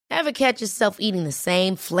Ever catch yourself eating the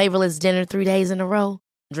same flavorless dinner 3 days in a row?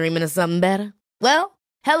 Dreaming of something better? Well,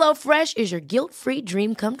 HelloFresh is your guilt-free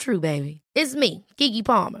dream come true, baby. It's me, Keke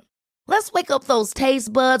Palmer. Let's wake up those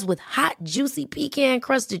taste buds with hot, juicy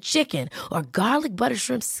pecan-crusted chicken or garlic butter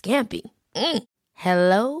shrimp scampi.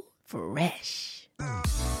 Hello Fresh.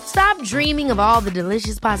 Stop dreaming of all the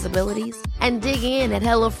delicious possibilities and dig in at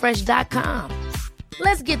HelloFresh.com.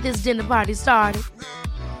 Let's get this dinner party started.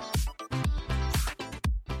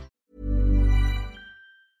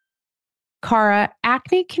 Cara,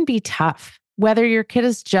 acne can be tough. Whether your kid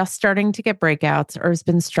is just starting to get breakouts or has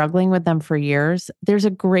been struggling with them for years, there's a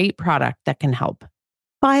great product that can help.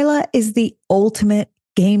 Phyla is the ultimate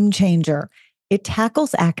game changer. It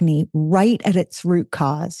tackles acne right at its root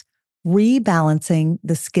cause, rebalancing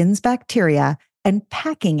the skin's bacteria and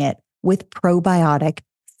packing it with probiotic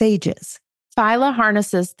phages. Phyla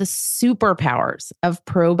harnesses the superpowers of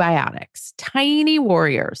probiotics, tiny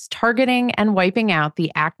warriors targeting and wiping out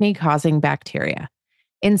the acne-causing bacteria.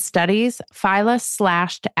 In studies, Phyla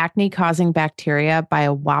slashed acne-causing bacteria by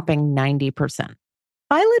a whopping 90%.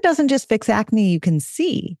 Phyla doesn't just fix acne you can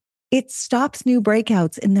see. It stops new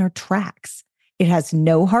breakouts in their tracks. It has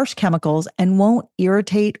no harsh chemicals and won't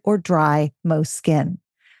irritate or dry most skin.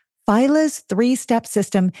 Phyla's 3-step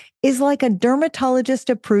system is like a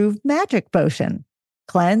dermatologist-approved magic potion.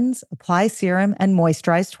 Cleanse, apply serum, and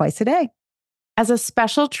moisturize twice a day. As a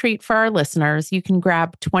special treat for our listeners, you can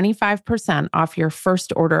grab 25% off your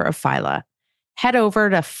first order of Phyla. Head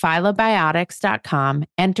over to phylabiotics.com,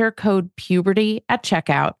 enter code PUBERTY at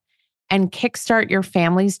checkout, and kickstart your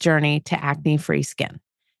family's journey to acne-free skin.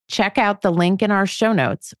 Check out the link in our show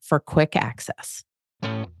notes for quick access.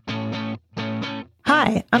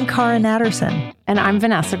 Hi, I'm Cara Natterson. And I'm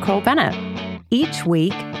Vanessa Kroll-Bennett. Each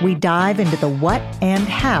week, we dive into the what and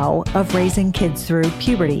how of raising kids through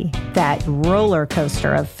puberty, that roller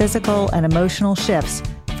coaster of physical and emotional shifts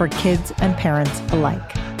for kids and parents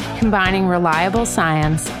alike. Combining reliable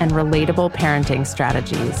science and relatable parenting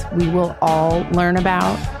strategies, we will all learn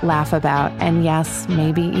about, laugh about, and yes,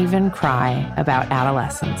 maybe even cry about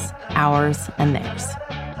adolescence, ours and theirs.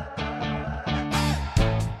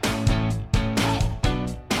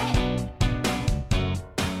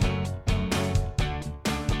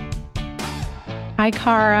 Hi,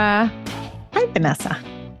 Cara. Hi, Vanessa.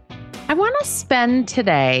 I want to spend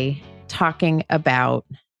today talking about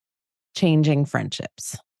changing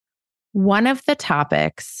friendships. One of the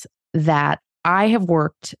topics that I have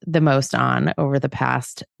worked the most on over the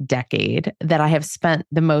past decade, that I have spent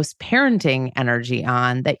the most parenting energy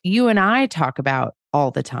on, that you and I talk about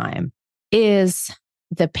all the time, is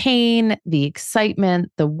the pain, the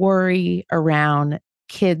excitement, the worry around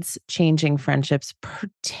kids changing friendships,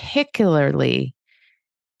 particularly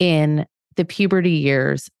in the puberty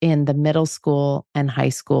years, in the middle school and high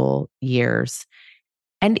school years.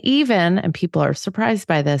 And even, and people are surprised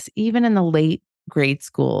by this, even in the late grade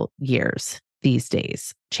school years these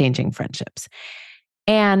days, changing friendships.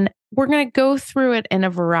 And we're going to go through it in a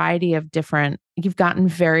variety of different, you've gotten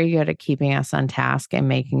very good at keeping us on task and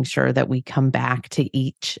making sure that we come back to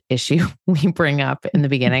each issue we bring up in the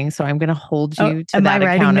beginning. So I'm going to hold you to that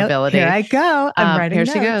accountability. Here I go. I'm writing here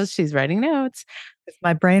notes. She goes. She's writing notes.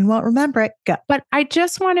 My brain won't remember it. Go. But I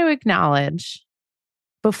just want to acknowledge,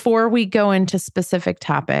 before we go into specific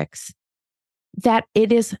topics, that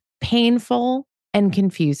it is painful and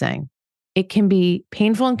confusing. It can be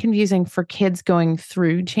painful and confusing for kids going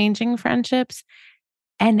through changing friendships.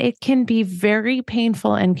 And it can be very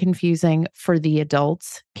painful and confusing for the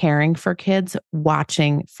adults caring for kids,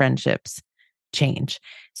 watching friendships change.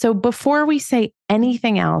 So before we say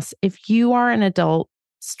anything else, if you are an adult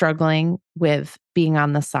struggling with being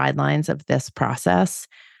on the sidelines of this process,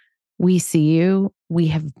 we see you. We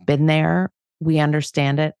have been there. We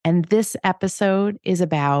understand it. And this episode is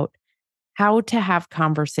about how to have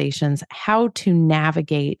conversations, how to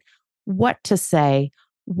navigate, what to say,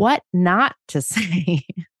 what not to say,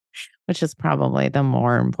 which is probably the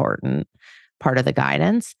more important part of the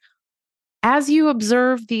guidance. As you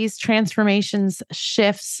observe these transformations,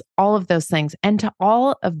 shifts, all of those things, and to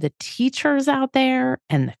all of the teachers out there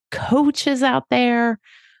and the coaches out there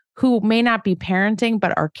who may not be parenting,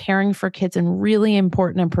 but are caring for kids in really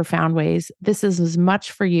important and profound ways, this is as much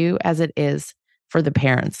for you as it is for the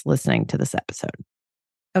parents listening to this episode.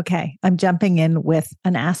 Okay, I'm jumping in with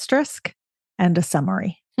an asterisk and a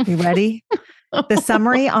summary. You ready? The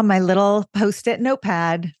summary on my little Post-it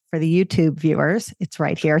notepad for the YouTube viewers. It's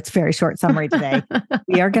right here. It's a very short summary today.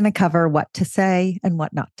 We are going to cover what to say and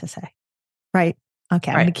what not to say. Right?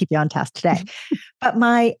 Okay, I'm going to keep you on task today. But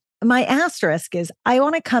my asterisk is I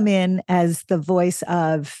want to come in as the voice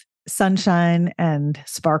of sunshine and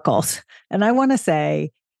sparkles. And I want to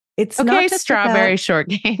say, it's not just strawberry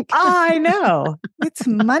shortcake. I know. It's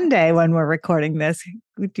Monday when we're recording this.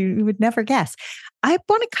 You would never guess. I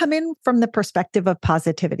want to come in from the perspective of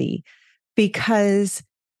positivity, because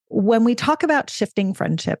when we talk about shifting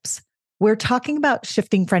friendships, we're talking about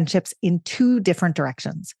shifting friendships in two different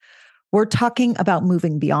directions. We're talking about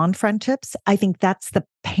moving beyond friendships. I think that's the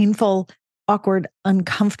painful, awkward,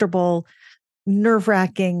 uncomfortable,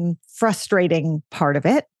 nerve-wracking, frustrating part of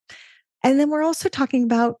it. And then we're also talking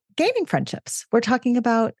about gaining friendships. We're talking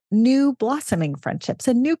about new blossoming friendships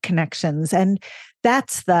and new connections. And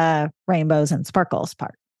that's the rainbows and sparkles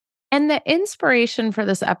part. And the inspiration for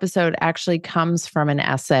this episode actually comes from an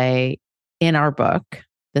essay in our book.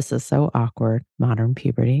 This is So Awkward, Modern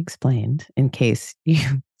Puberty Explained, in case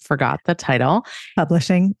you forgot the title.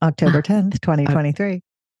 Publishing October 10th, 2023.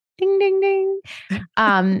 Ding, ding,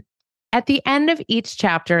 ding. At the end of each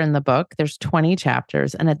chapter in the book, there's 20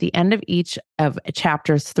 chapters. And at the end of each of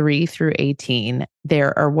chapters 3 through 18,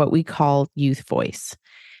 there are what we call youth voice.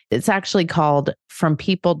 It's actually called From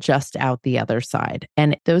People Just Out the Other Side.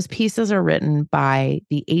 And those pieces are written by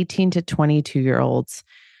the 18 to 22-year-olds,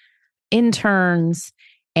 interns,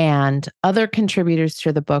 and other contributors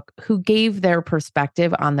to the book who gave their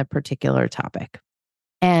perspective on the particular topic.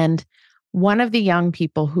 And one of the young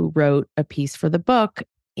people who wrote a piece for the book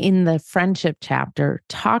in the friendship chapter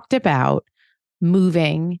talked about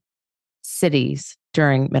moving cities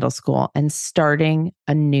during middle school and starting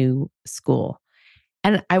a new school.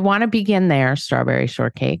 And I want to begin there, strawberry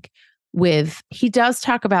shortcake, with he does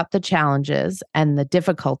talk about the challenges and the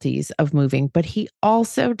difficulties of moving, but he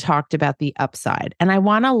also talked about the upside. And I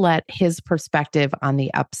want to let his perspective on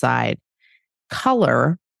the upside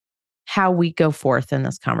color how we go forth in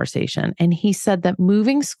this conversation. And he said that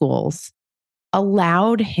moving schools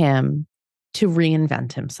allowed him to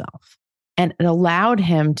reinvent himself, and it allowed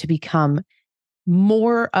him to become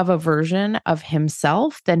more of a version of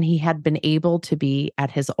himself than he had been able to be at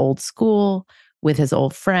his old school, with his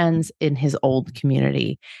old friends, in his old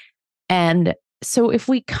community. And so if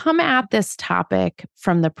we come at this topic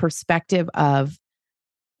from the perspective of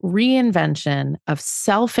reinvention, of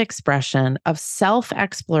self-expression, of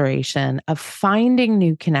self-exploration, of finding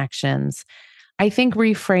new connections, I think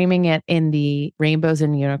reframing it in the rainbows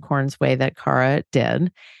and unicorns way that Cara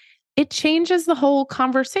did, it changes the whole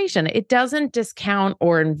conversation. It doesn't discount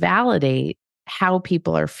or invalidate how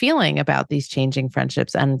people are feeling about these changing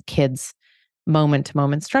friendships and kids'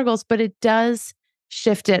 moment-to-moment struggles, but it does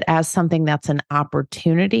shift it as something that's an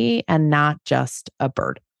opportunity and not just a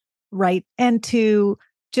burden. Right. And to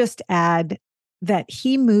just add that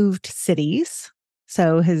he moved cities.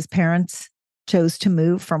 So his parents chose to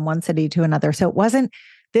move from one city to another. So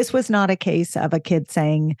this was not a case of a kid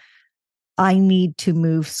saying, I need to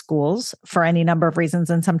move schools for any number of reasons.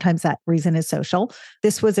 And sometimes that reason is social.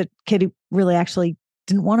 This was a kid who really actually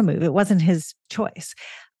didn't want to move. It wasn't his choice.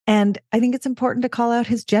 And I think it's important to call out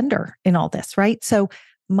his gender in all this, right? So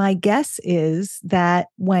my guess is that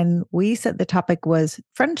when we said the topic was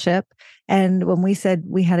friendship, and when we said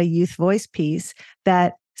we had a youth voice piece,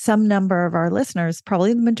 that some number of our listeners,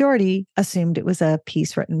 probably the majority, assumed it was a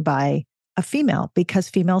piece written by a female, because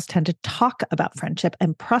females tend to talk about friendship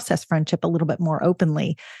and process friendship a little bit more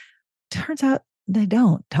openly. Turns out they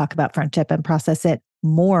don't talk about friendship and process it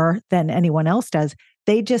more than anyone else does.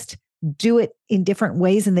 They just do it in different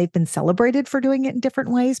ways, and they've been celebrated for doing it in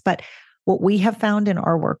different ways. But what we have found in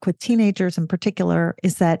our work with teenagers in particular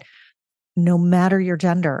is that no matter your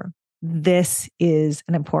gender, this is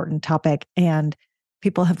an important topic, and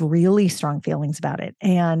people have really strong feelings about it.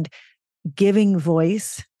 And giving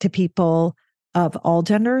voice to people of all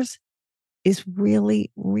genders is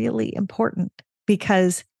really, really important,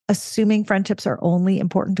 because assuming friendships are only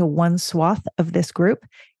important to one swath of this group,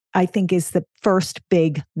 I think is the first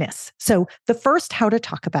big miss. So the first how to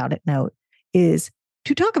talk about it note is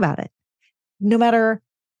to talk about it. No matter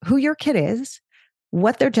who your kid is,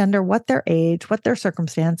 what their gender, what their age, what their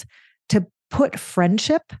circumstance, to put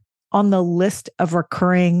friendship on the list of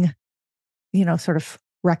recurring, sort of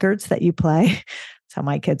records that you play. That's how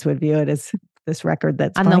my kids would view it, as this record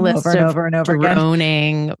that's on the list over and over and over again.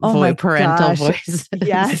 Droning parental voices.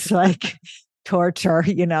 Yes, like torture,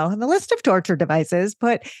 on the list of torture devices.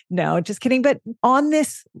 But no, just kidding. But on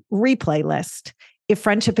this replay list, if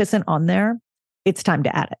friendship isn't on there, it's time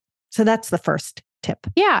to add it. So that's the first tip.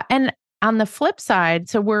 Yeah. And on the flip side,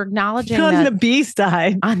 so we're acknowledging on the B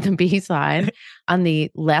side, on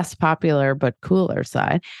the less popular but cooler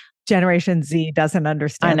side, Generation Z doesn't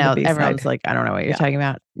understand. I know. The B everyone's side. like, I don't know what you're talking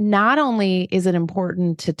about. Not only is it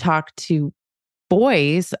important to talk to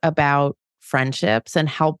boys about friendships and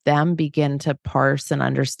help them begin to parse and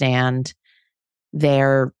understand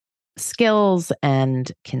their skills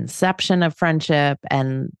and conception of friendship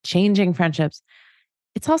and changing friendships,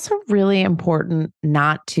 it's also really important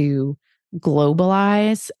not to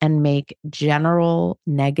globalize and make general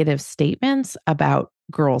negative statements about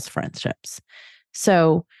girls' friendships.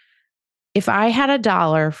 So if I had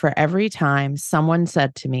 $1 for every time someone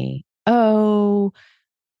said to me, "Oh,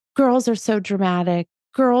 girls are so dramatic,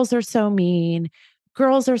 girls are so mean,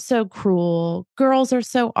 girls are so cruel, girls are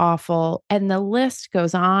so awful," and the list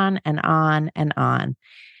goes on and on and on.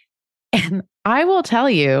 And I will tell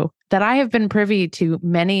you that I have been privy to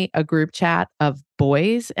many a group chat of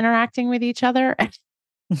boys interacting with each other.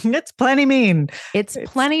 It's plenty mean. It's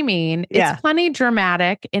plenty mean. Yeah. It's plenty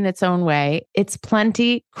dramatic in its own way. It's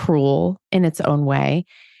plenty cruel in its own way.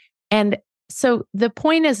 And so the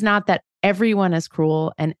point is not that everyone is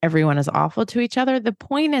cruel and everyone is awful to each other. The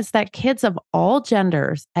point is that kids of all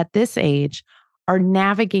genders at this age are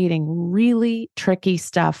navigating really tricky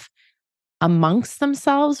stuff amongst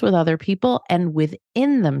themselves with other people and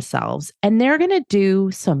within themselves. And they're going to do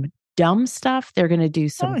some dumb stuff. They're going to do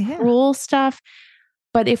some cruel stuff.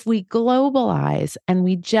 But if we globalize and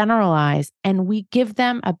we generalize and we give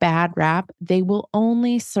them a bad rap, they will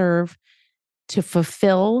only serve to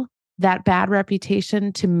fulfill that bad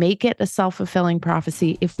reputation, to make it a self-fulfilling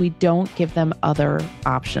prophecy if we don't give them other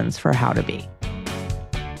options for how to be.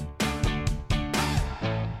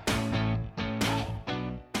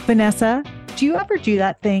 Vanessa, do you ever do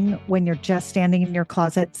that thing when you're just standing in your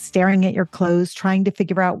closet, staring at your clothes, trying to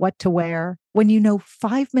figure out what to wear, when you know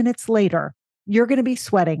 5 minutes later, you're going to be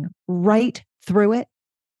sweating right through it?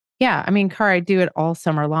 Yeah. I mean, Cara, I do it all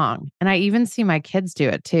summer long. And I even see my kids do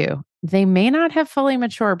it too. They may not have fully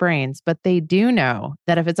mature brains, but they do know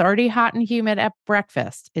that if it's already hot and humid at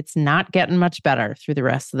breakfast, it's not getting much better through the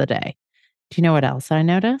rest of the day. Do you know what else I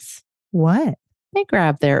notice? What? They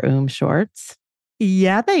grab their shorts.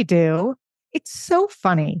 Yeah, they do. It's so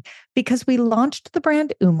funny because we launched the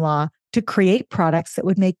brand Oomla to create products that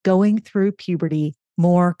would make going through puberty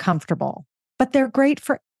more comfortable. But they're great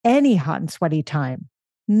for any hot and sweaty time,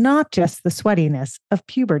 not just the sweatiness of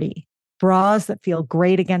puberty. Bras that feel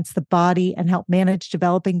great against the body and help manage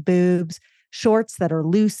developing boobs, shorts that are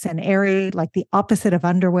loose and airy like the opposite of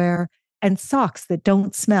underwear, and socks that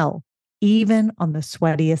don't smell, even on the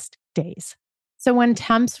sweatiest days. So when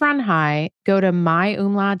temps run high, go to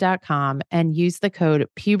myoomla.com and use the code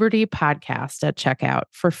PubertyPodcast at checkout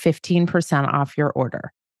for 15% off your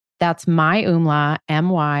order. That's myoomla,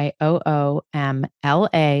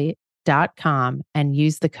 MYOOMLA.com, and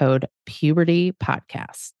use the code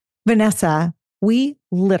PubertyPodcast. Vanessa, we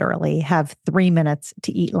literally have 3 minutes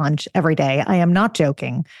to eat lunch every day. I am not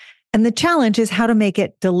joking. And the challenge is how to make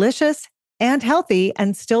it delicious and healthy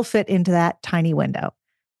and still fit into that tiny window.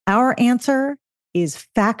 Our answer is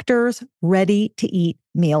Factor's ready-to-eat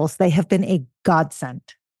meals. They have been a godsend.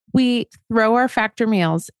 We throw our Factor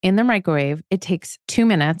meals in the microwave. It takes 2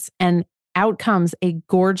 minutes and out comes a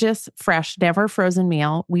gorgeous, fresh, never frozen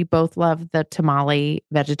meal. We both love the tamale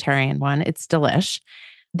vegetarian one. It's delish.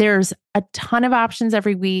 There's a ton of options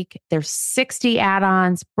every week. There's 60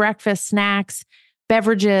 add-ons, breakfast, snacks,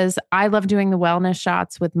 beverages. I love doing the wellness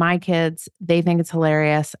shots with my kids. They think it's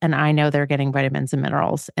hilarious. And I know they're getting vitamins and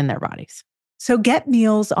minerals in their bodies. So get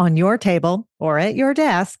meals on your table or at your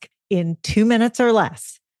desk in 2 minutes or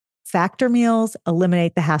less. Factor meals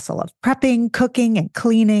eliminate the hassle of prepping, cooking, and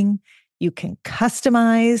cleaning. You can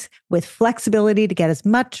customize with flexibility to get as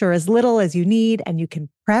much or as little as you need, and you can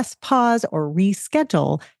press pause or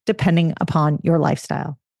reschedule depending upon your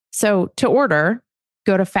lifestyle. So to order,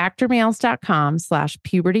 go to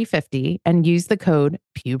factormeals.com/puberty50 and use the code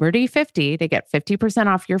puberty50 to get 50%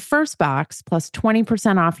 off your first box plus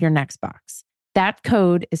 20% off your next box. That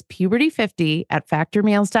code is puberty50 at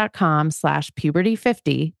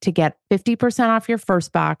factormeals.com/puberty50 to get 50% off your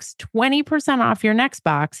first box, 20% off your next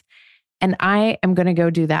box. And I am going to go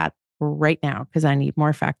do that right now because I need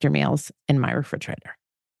more Factor meals in my refrigerator.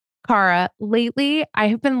 Cara, lately I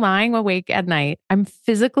have been lying awake at night. I'm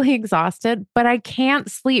physically exhausted, but I can't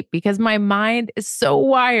sleep because my mind is so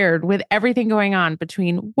wired with everything going on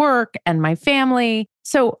between work and my family.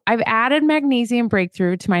 So I've added Magnesium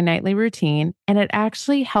Breakthrough to my nightly routine, and it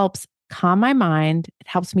actually helps calm my mind. It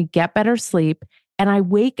helps me get better sleep, and I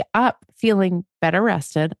wake up feeling better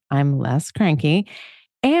rested. I'm less cranky,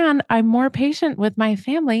 and I'm more patient with my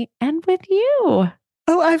family and with you.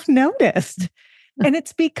 Oh, I've noticed. And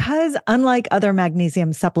it's because unlike other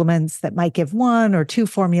magnesium supplements that might give 1 or 2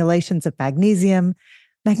 formulations of magnesium,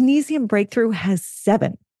 Magnesium Breakthrough has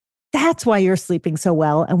 7. That's why you're sleeping so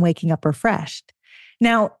well and waking up refreshed.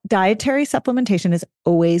 Now, dietary supplementation is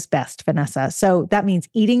always best, Vanessa. So that means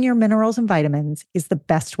eating your minerals and vitamins is the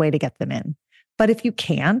best way to get them in. But if you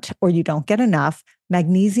can't or you don't get enough,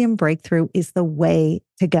 Magnesium Breakthrough is the way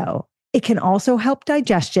to go. It can also help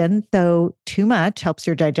digestion, though too much helps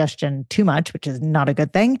your digestion too much, which is not a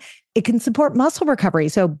good thing. It can support muscle recovery.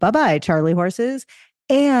 So bye-bye, Charlie horses.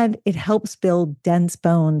 And it helps build dense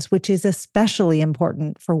bones, which is especially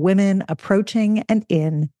important for women approaching and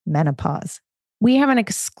in menopause. We have an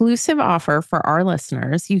exclusive offer for our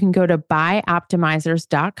listeners. You can go to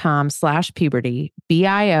bioptimizers.com/puberty,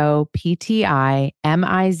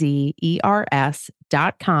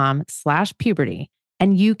 bioptimizers.com/puberty.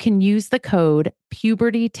 And you can use the code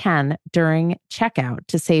puberty10 during checkout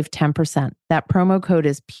to save 10%. That promo code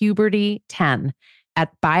is puberty10 at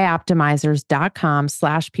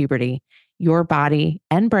bioptimizers.com/puberty. Your body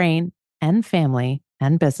and brain and family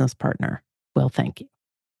and business partner will thank you.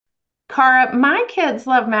 Cara, my kids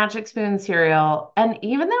love Magic Spoon cereal, and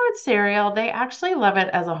even though it's cereal, they actually love it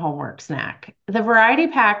as a homework snack. The variety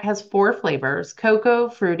pack has 4 flavors: cocoa,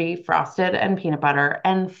 fruity, frosted, and peanut butter,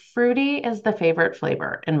 and fruity is the favorite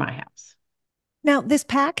flavor in my house. Now, this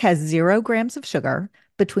pack has 0 grams of sugar,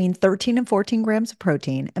 between 13 and 14 grams of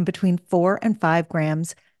protein, and between 4 and 5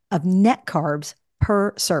 grams of net carbs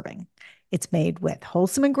per serving. It's made with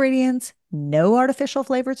wholesome ingredients, no artificial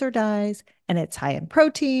flavors or dyes, and it's high in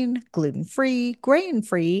protein, gluten-free,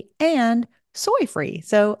 grain-free, and soy-free.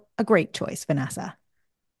 So a great choice, Vanessa.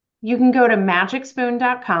 You can go to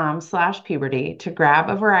magicspoon.com/puberty to grab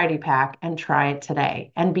a variety pack and try it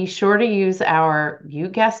today. And be sure to use our, you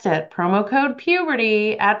guessed it, promo code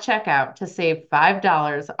puberty at checkout to save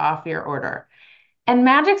 $5 off your order. And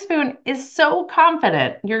Magic Spoon is so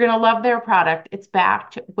confident you're going to love their product. It's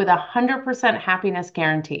backed with a 100% happiness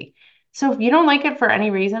guarantee. So if you don't like it for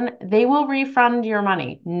any reason, they will refund your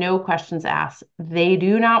money. No questions asked. They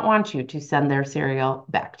do not want you to send their cereal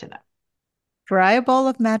back to them. Try a bowl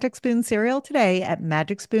of Magic Spoon cereal today at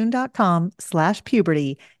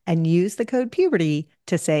magicspoon.com/puberty and use the code puberty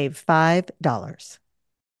to save $5.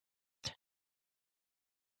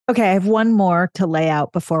 Okay, I have one more to lay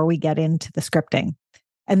out before we get into the scripting.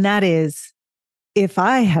 And that is, if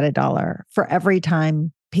I had $1 for every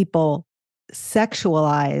time people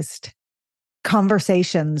sexualized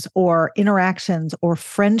conversations or interactions or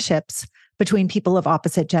friendships between people of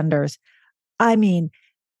opposite genders, I mean,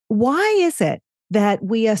 why is it that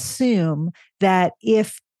we assume that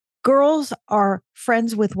if girls are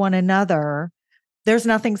friends with one another, there's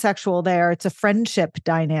nothing sexual there? It's a friendship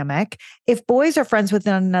dynamic. If boys are friends with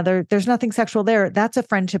one another, there's nothing sexual there. That's a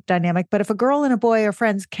friendship dynamic. But if a girl and a boy are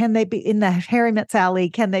friends, can they be in the Harry Met Sally?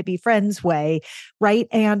 Can they be friends way? Right.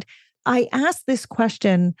 And I asked this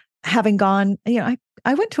question having gone, I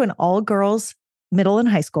went to an all girls middle and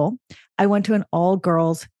high school. I went to an all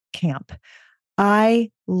girls camp.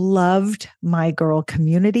 I loved my girl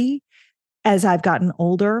community. As I've gotten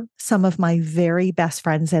older, some of my very best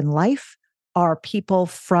friends in life are people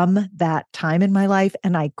from that time in my life,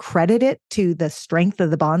 and I credit it to the strength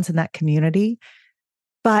of the bonds in that community.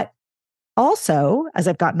 But also, as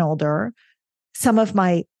I've gotten older, some of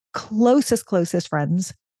my closest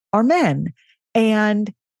friends are men.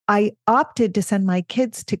 And I opted to send my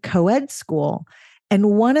kids to co-ed school.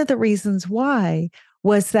 And one of the reasons why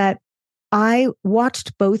was that I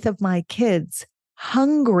watched both of my kids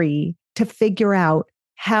hungry to figure out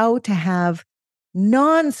how to have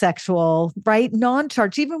non-sexual, right?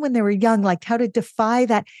 Non-charged, even when they were young, like how to defy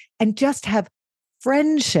that and just have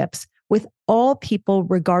friendships with all people,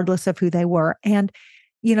 regardless of who they were. And,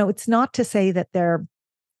 it's not to say that there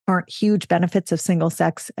aren't huge benefits of single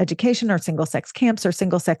sex education or single sex camps or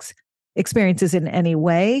single sex experiences in any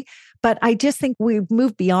way. But I just think we've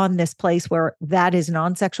moved beyond this place where that is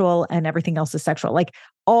non-sexual and everything else is sexual. Like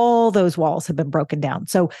all those walls have been broken down.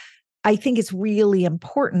 So I think it's really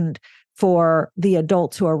important for the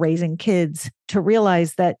adults who are raising kids to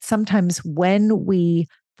realize that sometimes when we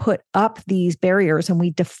put up these barriers and we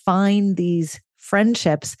define these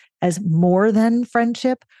friendships as more than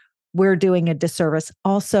friendship, we're doing a disservice.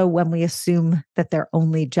 Also, when we assume that they're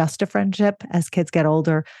only just a friendship as kids get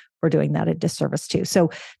older, we're doing that a disservice too. So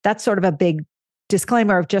that's sort of a big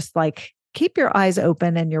disclaimer of just like, keep your eyes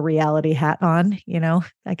open and your reality hat on,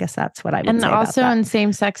 I guess that's what I would say. And also about that. In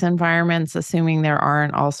same-sex environments, assuming there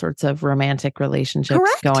aren't all sorts of romantic relationships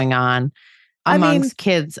Correct. Going on amongst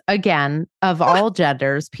kids, again, of all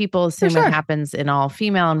genders. People assume it happens in all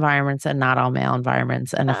female environments and not all male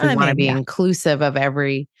environments. And if we want to be inclusive of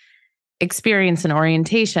every experience and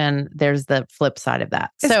orientation, there's the flip side of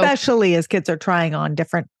that. Especially as kids are trying on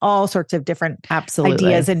all sorts of different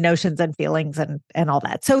ideas and notions and feelings and all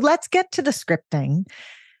that. So let's get to the scripting.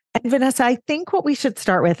 And Vanessa, I think what we should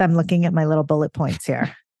start with, I'm looking at my little bullet points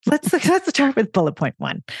here. Let's start with bullet point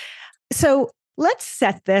 1. So let's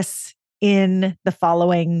set this in the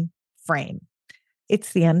following frame.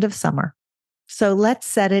 It's the end of summer. So let's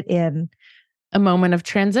set it in a moment of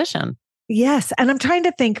transition. Yes. And I'm trying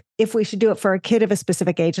to think if we should do it for a kid of a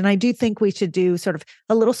specific age. And I do think we should do sort of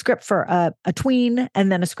a little script for a tween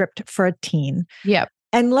and then a script for a teen. Yep.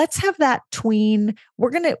 And let's have that tween.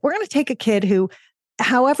 We're going to take a kid who,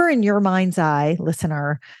 however, in your mind's eye,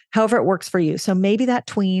 listener, however it works for you. So maybe that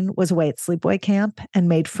tween was away at sleepaway camp and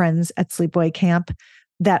made friends at sleepaway camp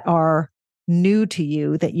that are new to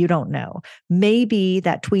you that you don't know. Maybe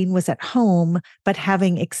that tween was at home, but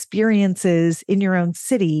having experiences in your own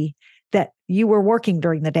city that you were working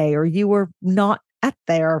during the day or you were not at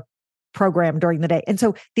their program during the day. And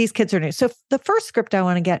so these kids are new. So the first script I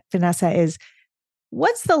want to get, Vanessa, is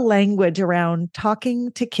what's the language around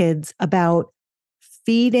talking to kids about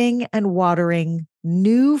feeding and watering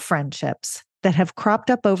new friendships that have cropped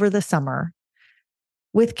up over the summer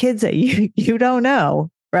with kids that you don't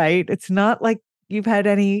know, right? It's not like you've had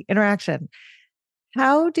any interaction.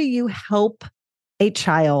 How do you help a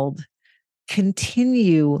child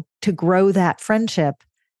continue to grow that friendship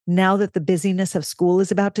now that the busyness of school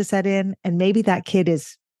is about to set in and maybe that kid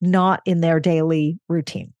is not in their daily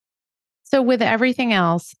routine? So with everything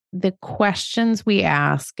else, the questions we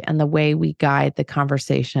ask and the way we guide the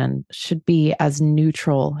conversation should be as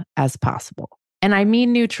neutral as possible. And I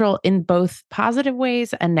mean neutral in both positive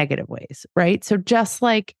ways and negative ways, right? So just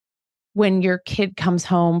like when your kid comes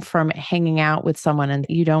home from hanging out with someone and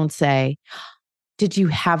you don't say, did you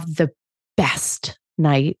have the best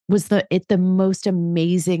night? Was it the most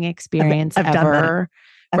amazing experience I've ever? Done that.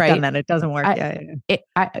 I've right? done that. It doesn't work.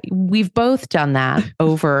 We've both done that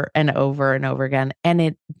over and over and over again, and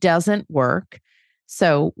it doesn't work.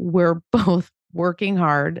 So we're both working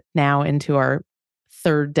hard now into our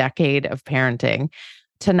 3rd decade of parenting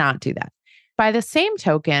to not do that. By the same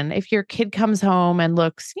token, if your kid comes home and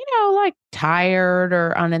looks, like tired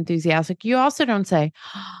or unenthusiastic, you also don't say,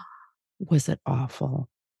 was it awful?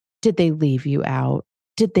 Did they leave you out?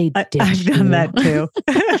 Did they ditch you? I've done that too.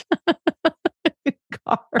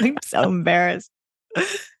 I'm so embarrassed.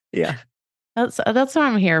 Yeah. That's what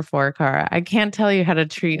I'm here for, Cara. I can't tell you how to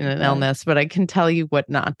treat an illness, but I can tell you what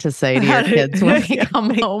not to say to your kids when they come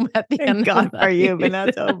home at the end God of the for you, night.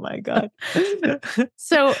 Vanessa. Oh my God.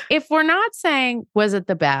 So if we're not saying, was it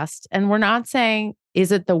the best? And we're not saying,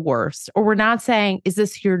 is it the worst? Or we're not saying, is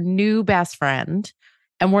this your new best friend?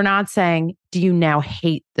 And we're not saying, do you now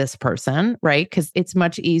hate this person? Right? Because it's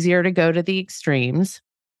much easier to go to the extremes.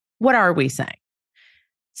 What are we saying?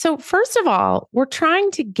 So first of all, we're trying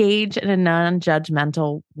to gauge in a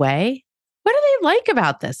non-judgmental way. What do they like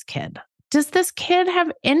about this kid? Does this kid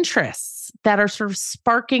have interests that are sort of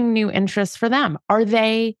sparking new interests for them? Are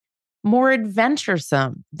they more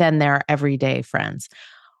adventuresome than their everyday friends?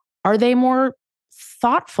 Are they more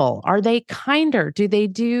thoughtful? Are they kinder? Do they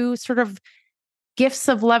do sort of gifts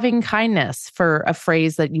of loving kindness, for a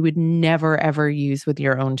phrase that you would never, ever use with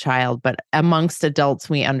your own child, but amongst adults,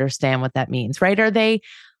 we understand what that means, right? Are they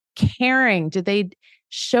caring? Do they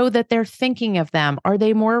show that they're thinking of them? Are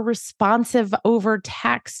they more responsive over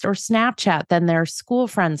text or Snapchat than their school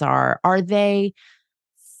friends are? Are they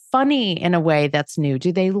funny in a way that's new?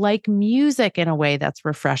 Do they like music in a way that's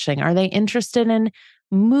refreshing? Are they interested in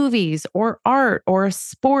movies or art or a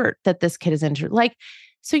sport that this kid is interested?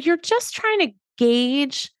 So you're just trying to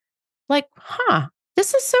gauge,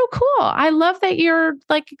 this is so cool. I love that you're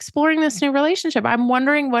exploring this new relationship. I'm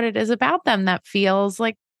wondering what it is about them that feels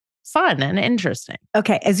fun and interesting.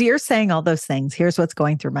 Okay. As you're saying all those things, here's what's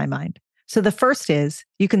going through my mind. So the first is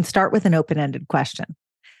you can start with an open-ended question,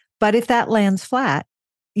 but if that lands flat,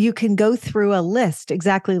 you can go through a list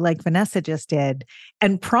exactly like Vanessa just did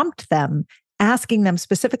and prompt them, asking them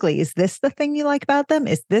specifically, is this the thing you like about them?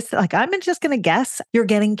 Is this I'm just going to guess? You're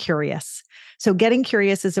getting curious. So getting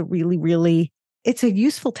curious is a really, it's a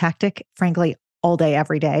useful tactic, frankly, all day,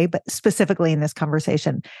 every day, but specifically in this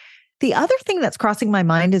conversation. The other thing that's crossing my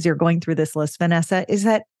mind as you're going through this list, Vanessa, is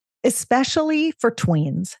that especially for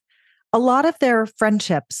tweens, a lot of their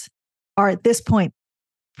friendships are at this point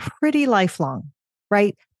pretty lifelong,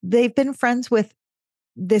 right? They've been friends with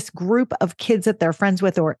this group of kids that they're friends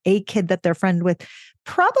with, or a kid that they're friend with,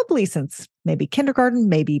 probably since maybe kindergarten,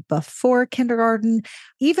 maybe before kindergarten.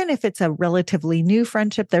 Even if it's a relatively new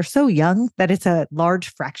friendship, they're so young that it's a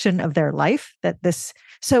large fraction of their life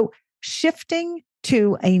so shifting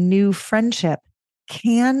to a new friendship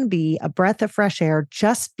can be a breath of fresh air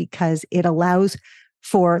just because it allows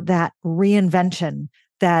for that reinvention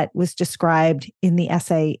that was described in the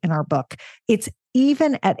essay in our book. It's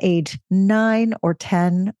even at age 9 or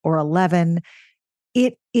 10 or 11,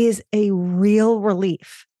 it is a real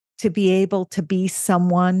relief to be able to be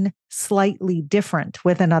someone slightly different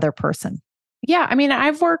with another person. Yeah. I mean,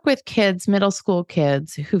 I've worked with kids, middle school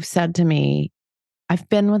kids, who've said to me, I've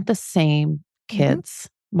been with the same kids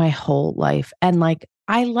my whole life. And like,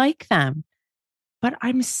 I like them, but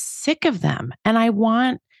I'm sick of them. And I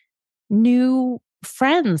want new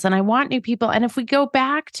friends and I want new people. And if we go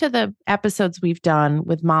back to the episodes we've done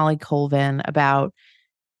with Molly Colvin about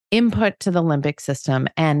input to the limbic system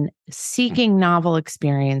and seeking novel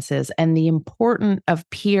experiences and the importance of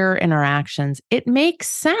peer interactions, it makes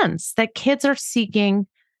sense that kids are seeking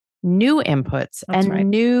new inputs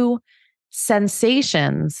new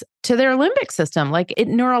sensations to their limbic system. Like it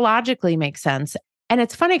neurologically makes sense. And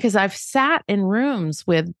it's funny because I've sat in rooms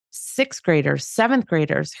with 6th graders, 7th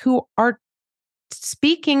graders who are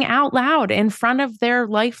speaking out loud in front of their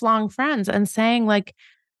lifelong friends and saying like,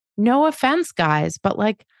 no offense, guys, but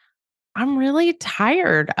like, I'm really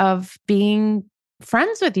tired of being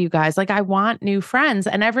friends with you guys. Like, I want new friends.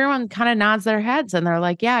 And everyone kind of nods their heads and they're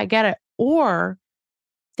like, yeah, I get it. Or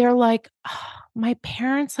they're like, oh, my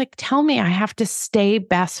parents like tell me I have to stay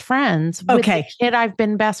best friends with the kid I've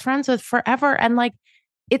been best friends with forever. And like,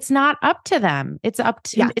 it's not up to them. It's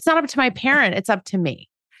not up to my parent. It's up to me.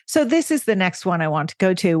 So this is the next one I want to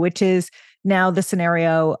go to, which is now the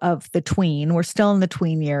scenario of the tween. We're still in the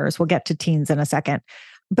tween years. We'll get to teens in a second.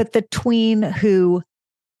 But the tween who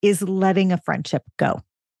is letting a friendship go.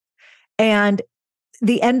 And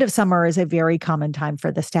the end of summer is a very common time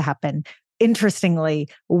for this to happen. Interestingly,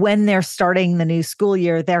 when they're starting the new school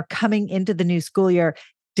year, they're coming into the new school year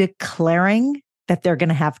declaring that they're going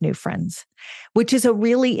to have new friends, which is a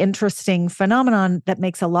really interesting phenomenon that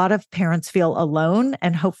makes a lot of parents feel alone.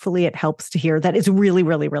 And hopefully it helps to hear that it's really,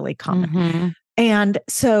 really, really common. Mm-hmm. And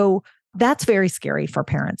so that's very scary for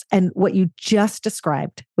parents. And what you just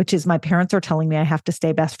described, which is my parents are telling me I have to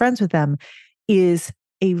stay best friends with them, is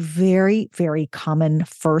a very, very common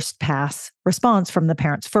first pass response from the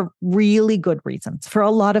parents for really good reasons, for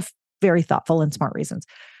a lot of very thoughtful and smart reasons.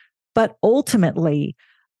 But ultimately,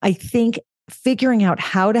 I think figuring out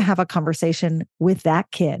how to have a conversation with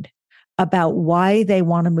that kid about why they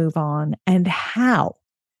want to move on and how,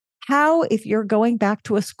 if you're going back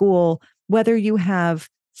to a school, whether you have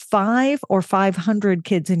 5 or 500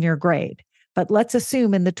 kids in your grade, but let's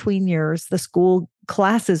assume in the tween years, the school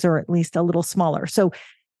classes are at least a little smaller. So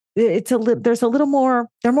there's a little more,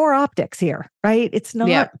 there are more optics here, right? It's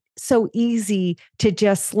not so easy to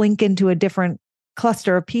just slink into a different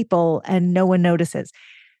cluster of people and no one notices.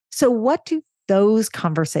 So what do those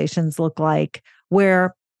conversations look like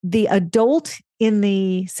where the adult in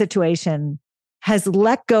the situation has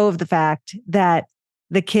let go of the fact that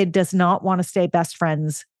the kid does not want to stay best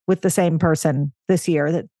friends with the same person this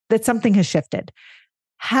year, that something has shifted?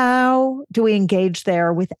 How do we engage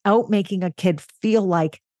there without making a kid feel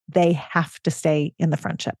like they have to stay in the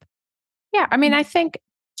friendship? Yeah. I mean, I think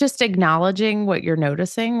just acknowledging what you're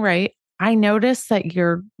noticing, right? I notice that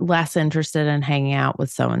you're less interested in hanging out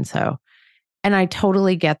with so-and-so. And I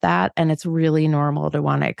totally get that. And it's really normal to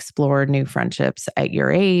want to explore new friendships at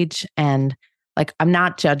your age. And like, I'm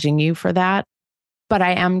not judging you for that, but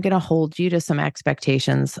I am going to hold you to some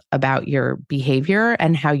expectations about your behavior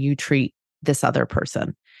and how you treat this other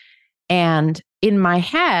person. And in my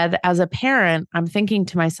head, as a parent, I'm thinking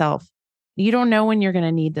to myself, you don't know when you're going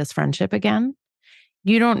to need this friendship again.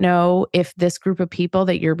 You don't know if this group of people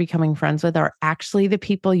that you're becoming friends with are actually the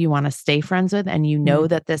people you want to stay friends with. And you know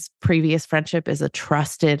that this previous friendship is a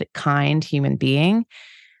trusted, kind human being.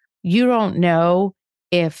 You don't know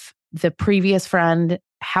if the previous friend,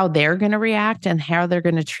 how they're going to react and how they're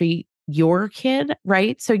going to treat your kid,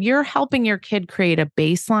 right? So you're helping your kid create a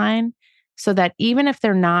baseline so that even if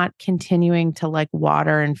they're not continuing to like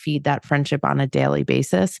water and feed that friendship on a daily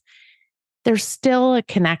basis, there's still a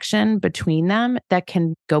connection between them that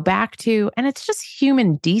can go back to, and it's just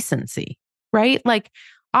human decency, right? Like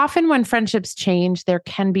often when friendships change, there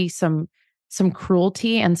can be some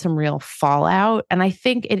cruelty and some real fallout. And I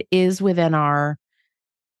think it is within our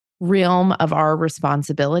realm of our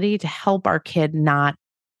responsibility to help our kid not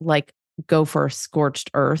like go for a scorched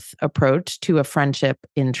earth approach to a friendship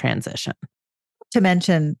in transition. To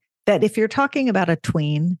mention that if you're talking about a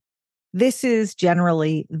tween, this is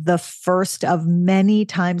generally the first of many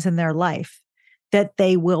times in their life that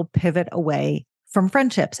they will pivot away from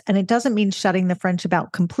friendships. And it doesn't mean shutting the friendship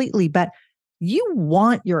out completely, but you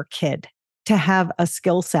want your kid to have a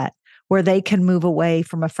skill set where they can move away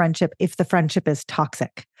from a friendship if the friendship is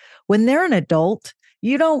toxic. When they're an adult,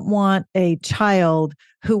 you don't want a child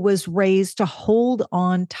who was raised to hold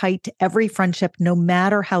on tight to every friendship, no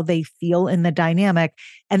matter how they feel in the dynamic,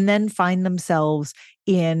 and then find themselves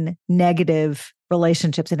in negative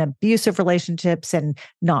relationships and abusive relationships and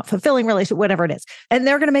not fulfilling relationships, whatever it is. And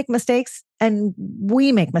they're going to make mistakes. And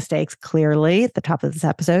we make mistakes, clearly. At the top of this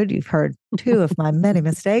episode, you've heard 2 of my many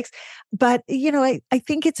mistakes. But, I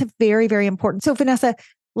think it's very, very important. So, Vanessa,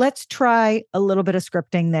 let's try a little bit of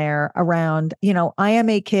scripting there around, I am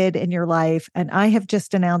a kid in your life, and I have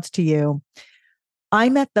just announced to you, I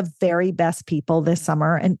met the very best people this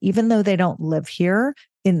summer. And even though they don't live here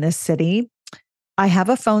in this city, I have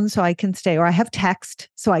a phone so I can stay, or I have text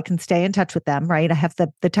so I can stay in touch with them, right? I have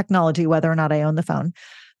the technology, whether or not I own the phone.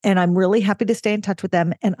 And I'm really happy to stay in touch with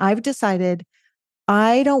them. And I've decided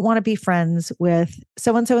I don't want to be friends with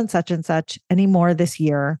so-and-so and such anymore this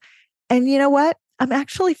year. And you know what? I'm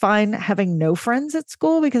actually fine having no friends at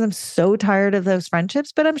school because I'm so tired of those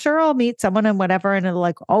friendships, but I'm sure I'll meet someone and whatever, and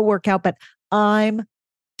it'll all work out, but I'm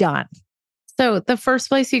done. So the first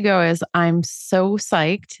place you go is, I'm so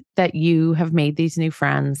psyched that you have made these new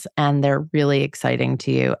friends and they're really exciting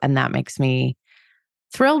to you. And that makes me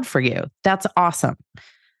thrilled for you. That's awesome.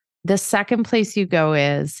 The second place you go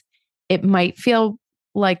is, it might feel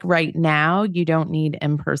like right now you don't need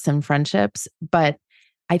in-person friendships, but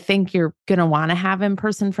I think you're going to want to have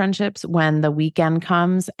in-person friendships when the weekend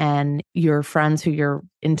comes and your friends who you're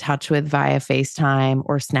in touch with via FaceTime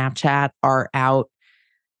or Snapchat are out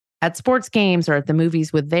at sports games or at the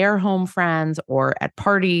movies with their home friends or at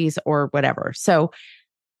parties or whatever. So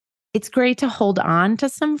it's great to hold on to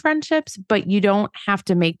some friendships, but you don't have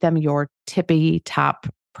to make them your tippy top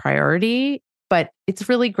priority. But it's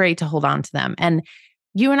really great to hold on to them. And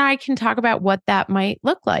you and I can talk about what that might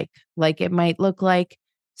look like. Like, it might look like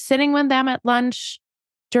sitting with them at lunch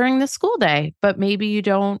during the school day, but maybe you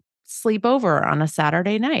don't sleep over on a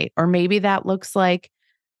Saturday night. Or maybe that looks like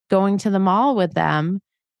going to the mall with them,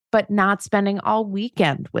 but not spending all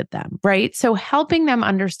weekend with them, right? So helping them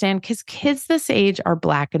understand, because kids this age are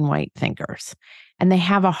black and white thinkers, and they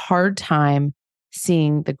have a hard time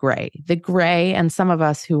seeing the gray, and some of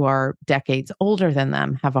us who are decades older than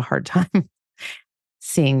them have a hard time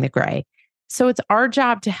seeing the gray. So it's our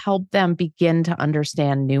job to help them begin to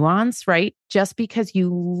understand nuance, right? Just because you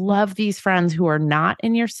love these friends who are not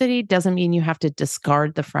in your city doesn't mean you have to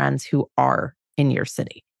discard the friends who are in your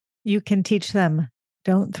city. You can teach them,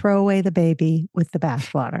 don't throw away the baby with the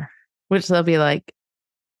bathwater. Which they'll be like,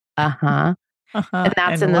 uh-huh. And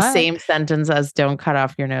that's in the same sentence as don't cut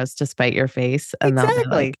off your nose to spite your face. And exactly. They'll be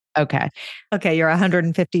like, okay. Okay, you're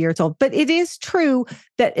 150 years old. But it is true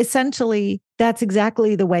that essentially that's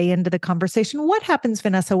exactly the way into the conversation. What happens,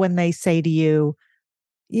 Vanessa, when they say to you,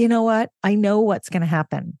 you know what? I know what's going to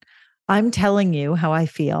happen. I'm telling you how I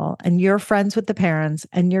feel, and you're friends with the parents,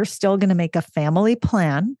 and you're still going to make a family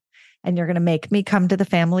plan, and you're going to make me come to the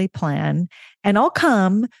family plan, and I'll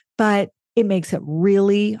come, but it makes it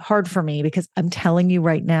really hard for me because I'm telling you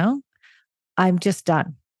right now, I'm just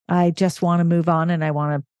done. I just want to move on, and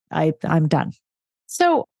I'm done.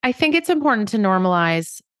 So I think it's important to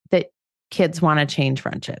normalize that kids want to change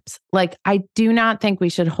friendships. Like, I do not think we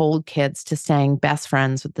should hold kids to staying best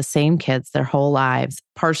friends with the same kids their whole lives,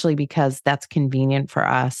 partially because that's convenient for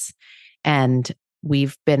us. And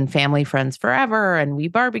we've been family friends forever, and we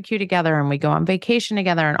barbecue together, and we go on vacation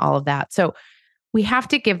together, and all of that. So we have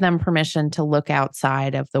to give them permission to look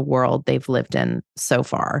outside of the world they've lived in so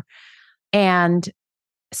far. And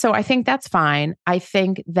so I think that's fine. I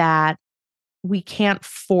think that we can't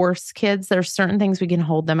force kids. There's certain things we can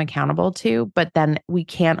hold them accountable to, but then we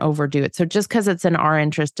can't overdo it. So just because it's in our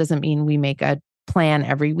interest doesn't mean we make a plan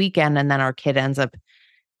every weekend and then our kid ends up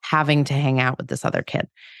having to hang out with this other kid.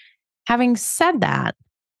 Having said that,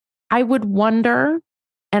 I would wonder,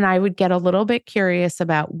 and I would get a little bit curious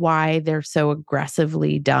about why they're so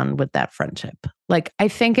aggressively done with that friendship. Like, I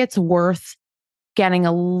think it's worth getting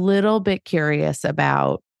a little bit curious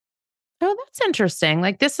about, oh, that's interesting.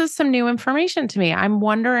 Like, this is some new information to me. I'm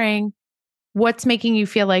wondering what's making you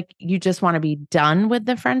feel like you just want to be done with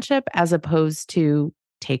the friendship as opposed to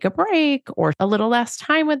take a break or a little less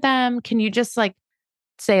time with them. Can you just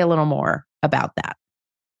say a little more about that?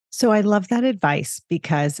 So I love that advice,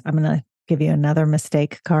 because I'm going to give you another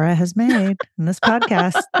mistake Cara has made in this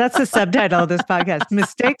podcast. That's the subtitle of this podcast,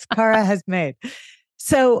 Mistakes Cara has made.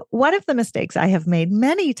 So one of the mistakes I have made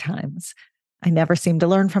many times, I never seem to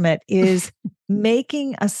learn from it, is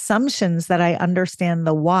making assumptions that I understand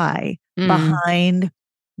the why behind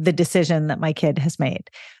the decision that my kid has made.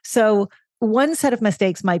 So one set of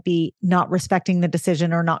mistakes might be not respecting the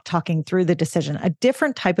decision or not talking through the decision. A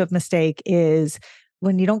different type of mistake is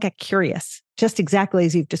when you don't get curious, just exactly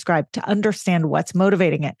as you've described, to understand what's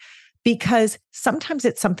motivating it. Because sometimes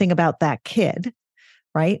it's something about that kid,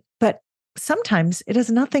 right? But sometimes it has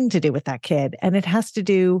nothing to do with that kid, and it has to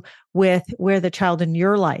do with where the child in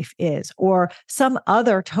your life is, or some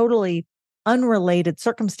other totally unrelated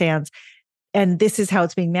circumstance. And this is how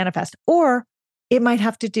it's being manifest. Or it might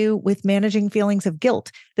have to do with managing feelings of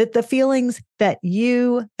guilt, that the feelings that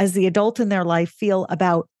you as the adult in their life feel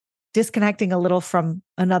about disconnecting a little from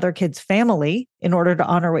another kid's family in order to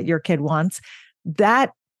honor what your kid wants,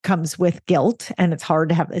 that comes with guilt. And it's hard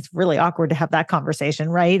to have, it's really awkward to have that conversation,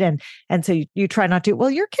 right? And so you try not to, well,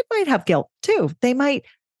 your kid might have guilt too. They might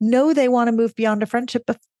know they want to move beyond a friendship,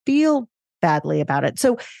 but feel badly about it.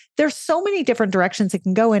 So there's so many different directions it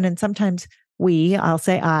can go in. And sometimes I'll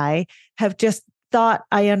say I have just thought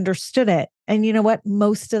I understood it. And you know what?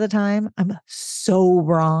 Most of the time, I'm so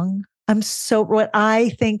wrong. What I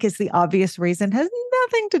think is the obvious reason has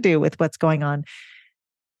nothing to do with what's going on.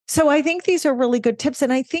 So I think these are really good tips.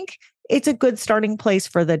 And I think it's a good starting place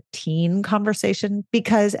for the teen conversation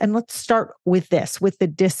and let's start with this, with the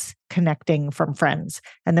disconnecting from friends.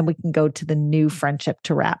 And then we can go to the new friendship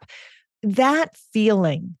to wrap. That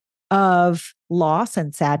feeling of loss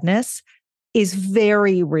and sadness is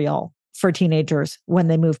very real for teenagers when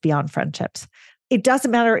they move beyond friendships. It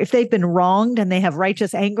doesn't matter if they've been wronged and they have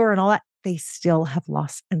righteous anger and all that, they still have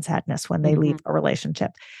loss and sadness when they leave a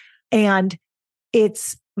relationship. And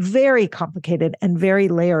it's very complicated and very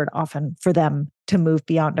layered often for them to move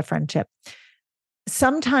beyond a friendship.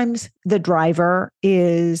 Sometimes the driver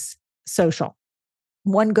is social.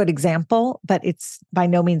 One good example, but it's by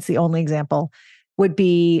no means the only example, would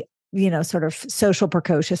be sort of social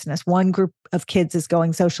precociousness. One group of kids is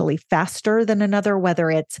going socially faster than another, whether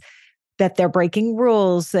it's that they're breaking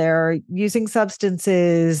rules, they're using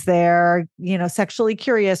substances, they're, sexually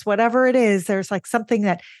curious, whatever it is, there's like something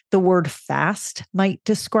that the word fast might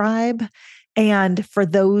describe. And for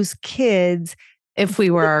those kids, if we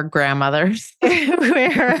were our grandmothers,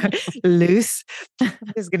 we're loose. I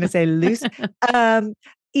was going to say loose.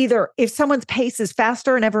 Either if someone's pace is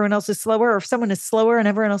faster and everyone else is slower, or if someone is slower and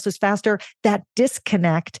everyone else is faster, that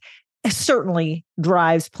disconnect certainly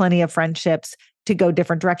drives plenty of friendships to go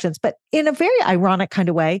different directions. But in a very ironic kind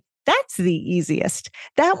of way, that's the easiest.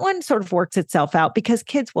 That one sort of works itself out because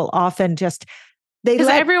kids will often because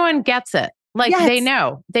everyone gets it. Like yes. They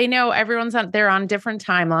know they're on different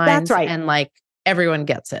timelines. That's right. And like everyone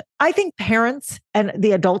gets it. I think parents and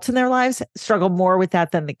the adults in their lives struggle more with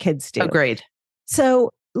that than the kids do. Agreed. So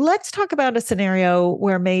let's talk about a scenario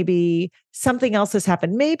where maybe something else has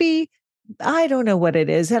happened. Maybe, I don't know what it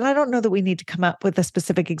is. And I don't know that we need to come up with a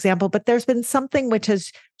specific example, but there's been something which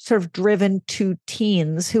has sort of driven two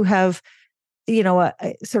teens who have,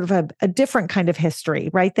 a different kind of history,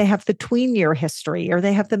 right? They have the tween year history, or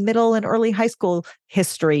they have the middle and early high school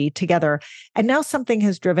history together. And now something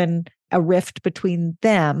has driven a rift between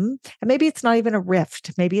them. And maybe it's not even a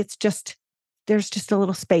rift. Maybe it's there's just a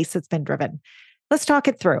little space that's been driven. Let's talk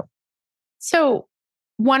it through. So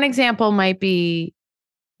one example might be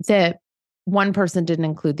that one person didn't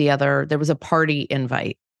include the other. There was a party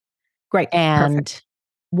invite. Great. And Perfect.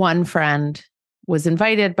 One friend was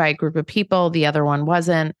invited by a group of people. The other one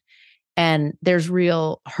wasn't. And there's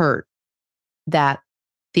real hurt that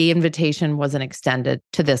the invitation wasn't extended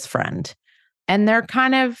to this friend. And they're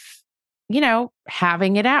kind of,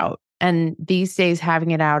 having it out. And these days,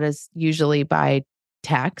 having it out is usually by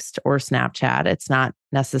text or Snapchat. It's not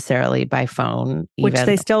necessarily by phone. Which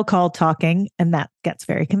they still call talking. And that gets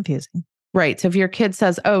very confusing. Right. So if your kid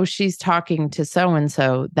says, oh, she's talking to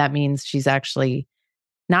so-and-so, that means she's actually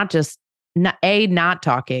not just not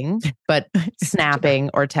talking, but snapping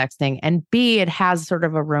or texting. And B, it has sort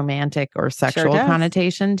of a romantic or sexual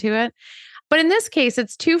connotation to it. But in this case,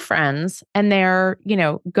 it's two friends and they're,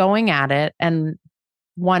 going at it. And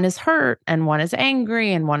one is hurt and one is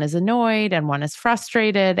angry and one is annoyed and one is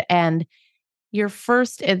frustrated. And your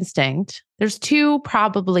first instinct, there's two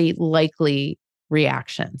probably likely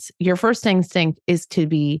reactions. Your first instinct is to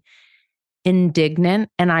be indignant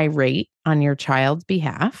and irate on your child's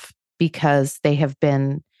behalf because they have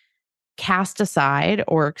been cast aside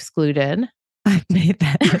or excluded. I've made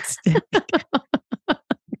that mistake.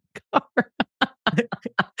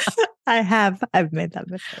 I've made that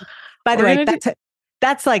mistake. By the way,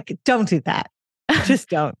 that's like, don't do that. Just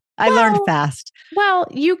don't. I learned fast. Well,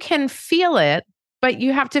 you can feel it but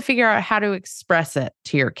you have to figure out how to express it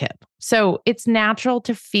to your kid. So it's natural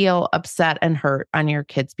to feel upset and hurt on your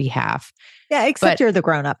kid's behalf. Yeah, except you're the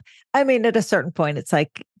grown up. I mean, at a certain point, it's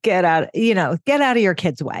like, get out of your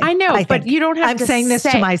kid's way. I know, but you don't have I'm to saying this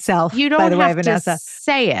to myself. You don't by the way, have Vanessa. to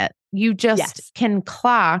say it. You just can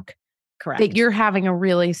clock Correct. that you're having a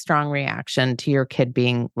really strong reaction to your kid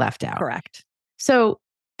being left out. Correct. So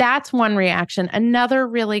that's one reaction. Another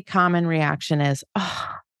really common reaction is, oh,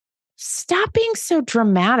 stop being so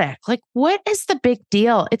dramatic. Like, what is the big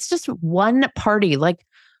deal? It's just one party. Like,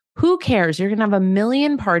 who cares? You're going to have a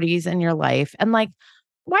million parties in your life. And like,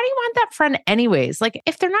 why do you want that friend anyways? Like,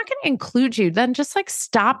 if they're not going to include you, then just like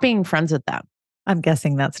stop being friends with them. I'm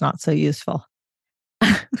guessing that's not so useful.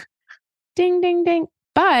 Ding, ding, ding.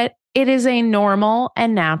 But it is a normal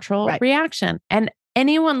and natural reaction. And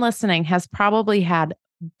anyone listening has probably had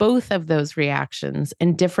both of those reactions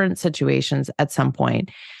in different situations at some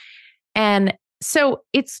point. And so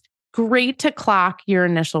it's great to clock your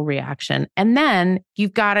initial reaction. And then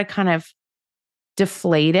you've got to kind of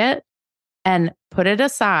deflate it and put it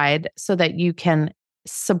aside so that you can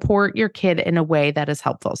support your kid in a way that is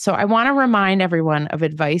helpful. So I want to remind everyone of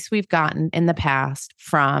advice we've gotten in the past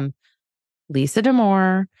from Lisa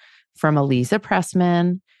D'Amour, from Eliza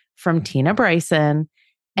Pressman, from Tina Bryson.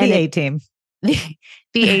 The A-team. The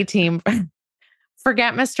A-team.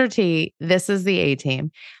 Forget Mr. T. This is the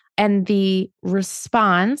A-team. And the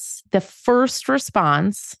response, the first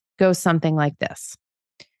response goes something like this.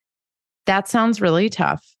 That sounds really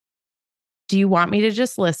tough. Do you want me to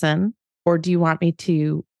just listen, or do you want me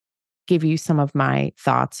to give you some of my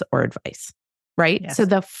thoughts or advice? Right? Yes. So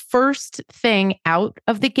the first thing out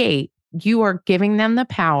of the gate, you are giving them the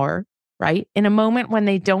power, right? In a moment when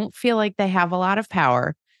they don't feel like they have a lot of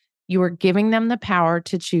power, you are giving them the power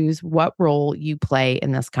to choose what role you play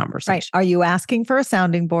in this conversation. Right. Are you asking for a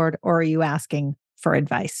sounding board, or are you asking for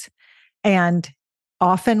advice? And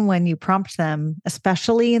often when you prompt them,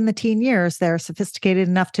 especially in the teen years, they're sophisticated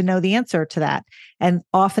enough to know the answer to that. And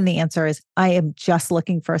often the answer is, I am just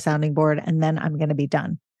looking for a sounding board and then I'm going to be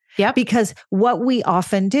done. Yep. Because what we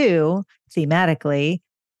often do thematically,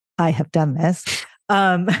 I have done this.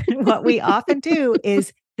 What we often do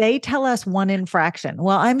is they tell us one infraction.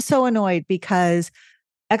 Well, I'm so annoyed because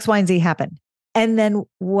X, Y, and Z happened. And then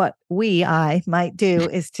what I might do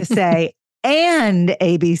is to say, and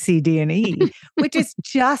A, B, C, D, and E, which is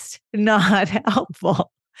just not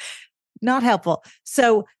helpful. Not helpful.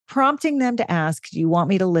 So prompting them to ask, do you want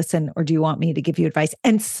me to listen, or do you want me to give you advice?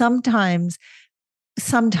 And sometimes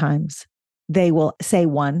they will say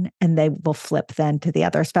one and they will flip then to the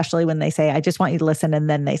other, especially when they say, I just want you to listen. And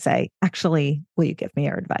then they say, actually, will you give me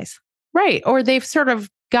your advice? Right. Or they've sort of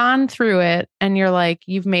gone through it and you're like,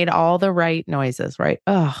 you've made all the right noises, right?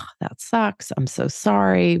 Oh, that sucks. I'm so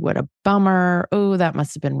sorry. What a bummer. Oh, that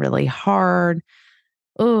must have been really hard.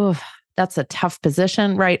 Oh, that's a tough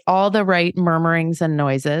position, right? All the right murmurings and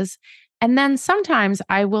noises. And then sometimes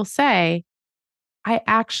I will say, I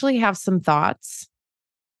actually have some thoughts.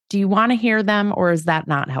 Do you want to hear them, or is that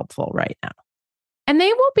not helpful right now? And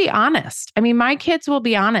they will be honest. I mean, my kids will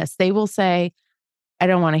be honest. They will say, I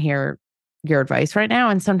don't want to hear your advice right now.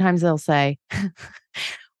 And sometimes they'll say,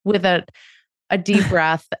 with a deep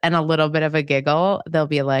breath and a little bit of a giggle, they'll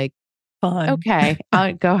be like, fine. Okay,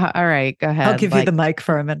 I'll go. All right, go ahead. I'll give you the mic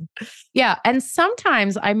for a minute. Yeah. And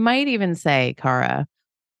sometimes I might even say, Cara,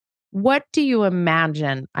 what do you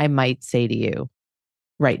imagine I might say to you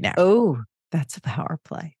right now? Oh, that's a power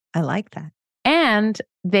play. I like that. And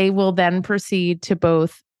they will then proceed to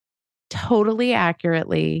both totally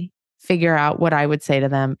accurately figure out what I would say to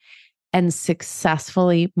them and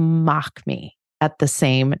successfully mock me at the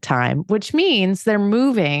same time, which means they're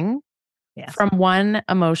moving from one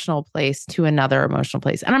emotional place to another emotional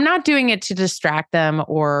place. And I'm not doing it to distract them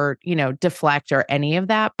or, deflect or any of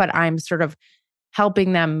that, but I'm sort of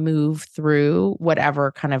helping them move through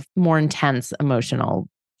whatever kind of more intense emotional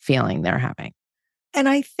feeling they're having. And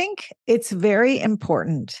I think it's very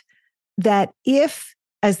important that if,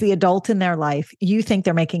 as the adult in their life, you think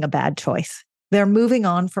they're making a bad choice, they're moving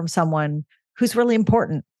on from someone who's really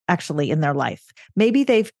important actually in their life. Maybe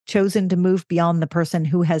they've chosen to move beyond the person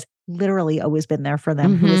who has literally always been there for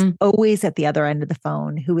them, who is always at the other end of the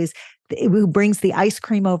phone, who brings the ice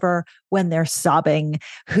cream over when they're sobbing,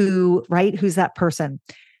 who's that person.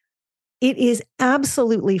 It is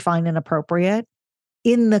absolutely fine and appropriate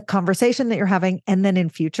in the conversation that you're having, and then in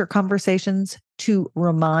future conversations, to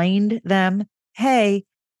remind them, hey,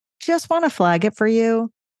 just want to flag it for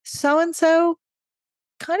you. So-and-so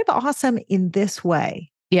kind of awesome in this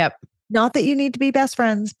way. Yep. Not that you need to be best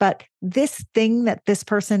friends, but this thing that this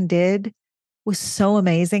person did was so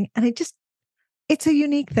amazing. And It's a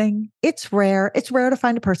unique thing. It's rare. It's rare to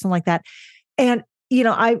find a person like that. And,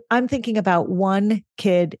 I'm thinking about one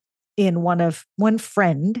friend in one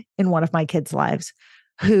of my kids' lives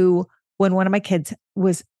who, when one of my kids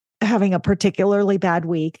was having a particularly bad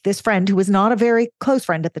week, this friend, who was not a very close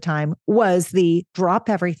friend at the time, was the drop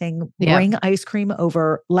everything, bring ice cream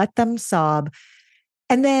over, let them sob,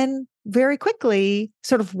 and then very quickly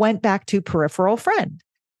sort of went back to peripheral friend.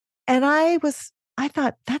 And I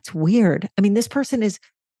thought, that's weird. I mean, this person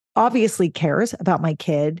obviously cares about my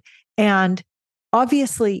kid and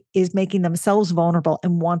obviously is making themselves vulnerable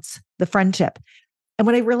and wants the friendship. And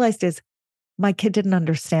what I realized is my kid didn't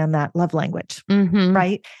understand that love language,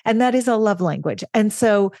 right? And that is a love language. And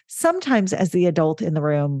so sometimes as the adult in the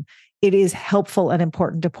room, it is helpful and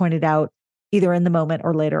important to point it out either in the moment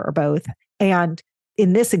or later or both. And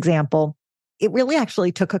in this example, it really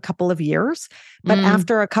actually took a couple of years, but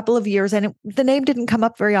after a couple of years, and the name didn't come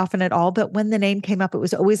up very often at all, but when the name came up, it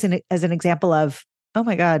was always as an example of, oh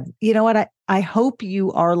my God, you know what? I hope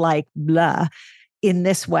you are like blah in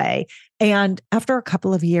this way. And after a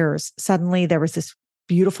couple of years, suddenly there was this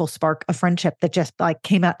beautiful spark of friendship that just like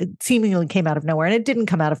seemingly came out of nowhere. And it didn't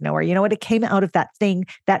come out of nowhere. You know what? It came out of that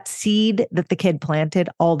seed that the kid planted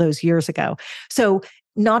all those years ago. So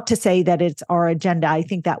not to say that it's our agenda. I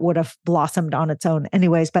think that would have blossomed on its own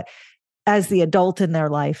anyways. But as the adult in their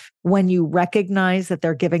life, when you recognize that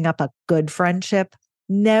they're giving up a good friendship,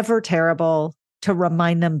 never terrible to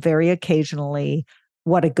remind them very occasionally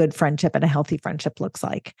what a good friendship and a healthy friendship looks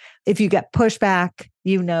like. If you get pushback,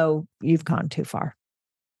 you've gone too far.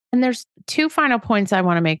 And there's two final points I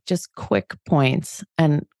want to make, just quick points.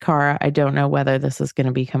 And Cara, I don't know whether this is going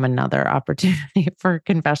to become another opportunity for a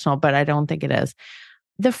confessional, but I don't think it is.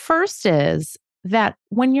 The first is that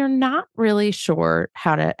when you're not really sure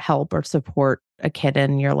how to help or support a kid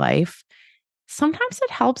in your life, sometimes it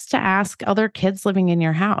helps to ask other kids living in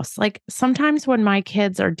your house. Like sometimes when my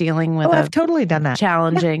kids are dealing with I've totally done that.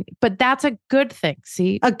 Challenging, but that's a good thing.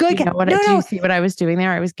 See, a good. You see what I was doing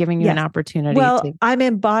there? I was giving you an opportunity. Well, I'm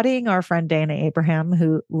embodying our friend Dana Abraham,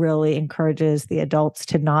 who really encourages the adults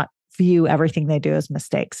to not view everything they do as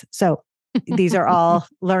mistakes. So these are all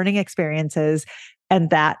learning experiences, and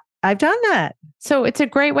that I've done that. So it's a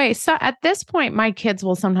great way. So at this point, my kids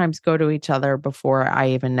will sometimes go to each other before I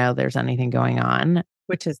even know there's anything going on.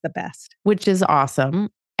 Which is the best. Which is awesome.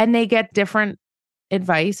 And they get different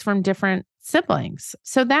advice from different siblings.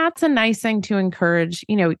 So that's a nice thing to encourage,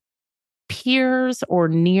 peers or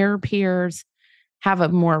near peers have a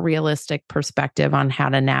more realistic perspective on how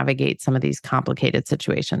to navigate some of these complicated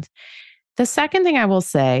situations. The second thing I will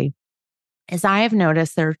say is I have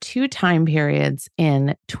noticed there are two time periods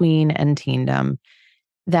in tween and teendom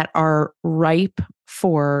that are ripe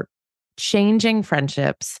for changing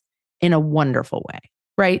friendships in a wonderful way,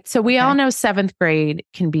 right? So we all know 7th grade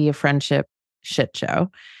can be a friendship shit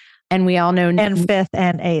show. And we all know... And 5th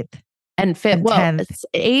and 8th. And 5th,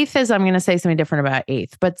 8th is, I'm going to say something different about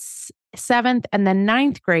 8th, but 7th and then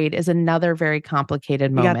 9th grade is another very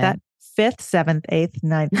complicated moment. You got that? 5th, 7th, 8th,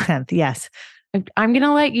 9th, 10th. Yes. I'm going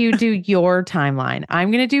to let you do your timeline. I'm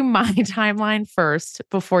going to do my timeline first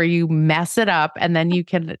before you mess it up, and then you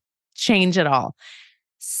can change it all.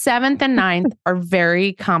 7th and 9th are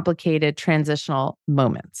very complicated transitional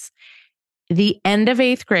moments. The end of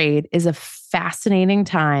 8th grade is a fascinating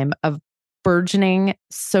time of burgeoning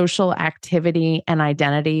social activity and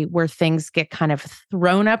identity where things get kind of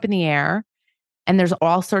thrown up in the air. And there's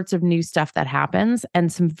all sorts of new stuff that happens and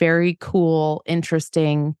some very cool,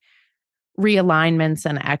 interesting realignments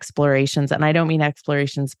and explorations. And I don't mean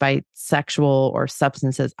explorations by sexual or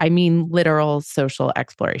substances. I mean literal social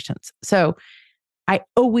explorations. So I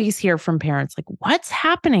always hear from parents like, what's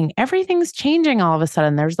happening? Everything's changing all of a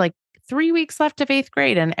sudden. There's like 3 weeks left of 8th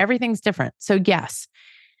grade and everything's different. So yes,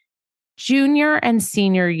 junior and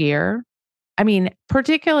senior year, I mean,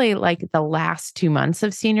 particularly like the last 2 months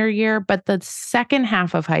of senior year, but the second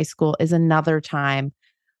half of high school is another time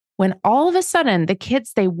when all of a sudden the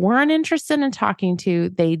kids they weren't interested in talking to,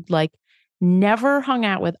 they'd like never hung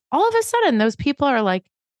out with, all of a sudden those people are like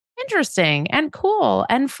interesting and cool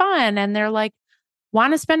and fun. And they're like,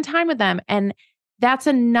 want to spend time with them. And that's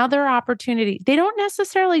another opportunity. They don't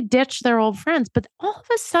necessarily ditch their old friends, but all of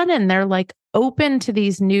a sudden they're like open to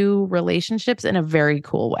these new relationships in a very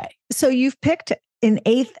cool way. So you've picked in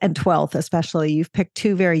 8th and 12th, especially, you've picked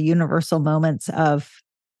two very universal moments of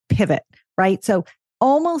pivot, right? So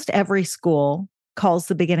almost every school calls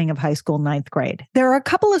the beginning of high school 9th grade. There are a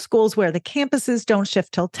couple of schools where the campuses don't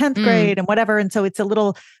shift till 10th grade and whatever. And so it's a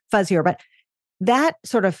little fuzzier, but that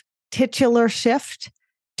sort of titular shift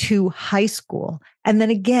to high school, and then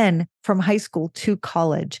again from high school to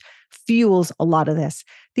college, fuels a lot of this.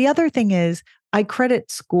 The other thing is I credit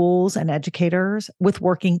schools and educators with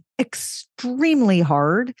working extremely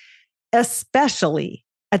hard, especially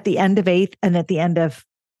at the end of 8th and at the end of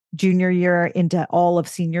junior year into all of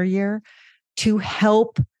senior year, to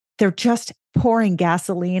help. They're just pouring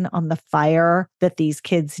gasoline on the fire that these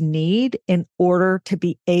kids need in order to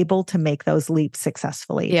be able to make those leaps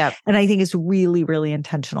successfully. Yeah. And I think it's really, really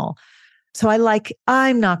intentional. So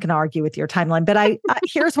I'm not going to argue with your timeline, but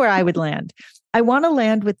here's where I would land. I want to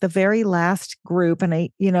land with the very last group. And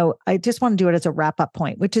I just want to do it as a wrap up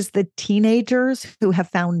point, which is the teenagers who have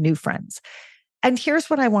found new friends. And here's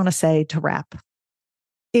what I want to say to wrap.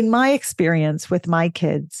 In my experience with my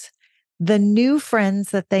kids, the new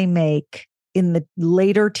friends that they make in the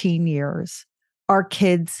later teen years are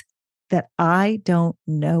kids that I don't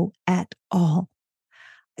know at all.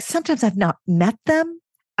 Sometimes I've not met them.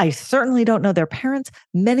 I certainly don't know their parents.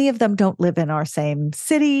 Many of them don't live in our same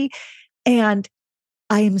city. And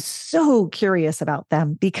I am so curious about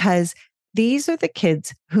them because these are the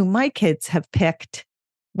kids who my kids have picked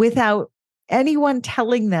without anyone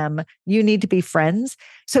telling them you need to be friends.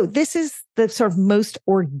 So this is the sort of most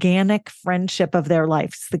organic friendship of their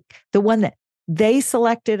lives, the one that they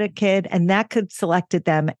selected a kid and that kid selected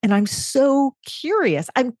them. And I'm so curious.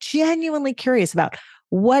 I'm genuinely curious about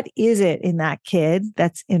what is it in that kid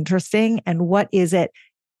that's interesting and what is it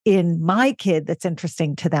in my kid that's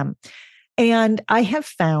interesting to them. And I have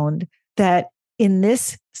found that in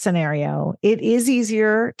this scenario, it is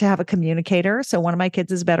easier to have a communicator. So one of my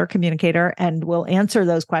kids is a better communicator and will answer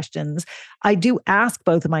those questions. I do ask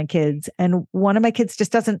both of my kids, and one of my kids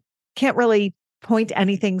just can't really point to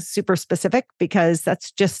anything super specific because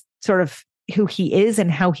that's just sort of who he is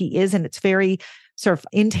and how he is. And it's very sort of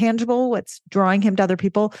intangible, what's drawing him to other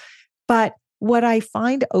people. But what I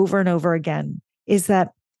find over and over again is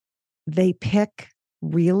that they pick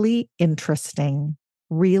really interesting,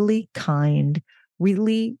 really kind,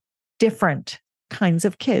 really different kinds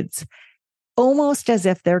of kids, almost as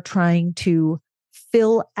if they're trying to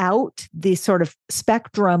fill out the sort of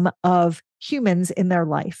spectrum of humans in their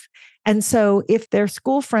life. And so if their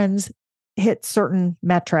school friends hit certain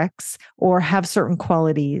metrics or have certain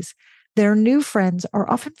qualities, their new friends are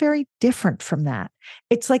often very different from that.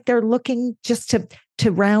 It's like they're looking just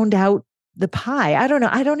to round out the pie. I don't know.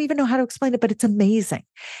 I don't even know how to explain it, but it's amazing.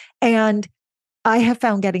 And I have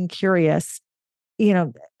found getting curious,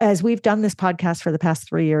 as we've done this podcast for the past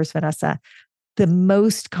 3 years, Vanessa, the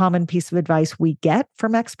most common piece of advice we get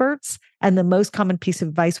from experts and the most common piece of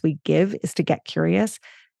advice we give is to get curious.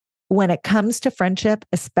 When it comes to friendship,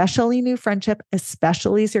 especially new friendship,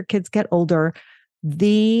 especially as your kids get older,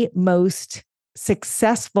 the most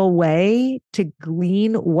successful way to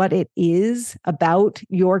glean what it is about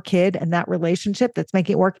your kid and that relationship that's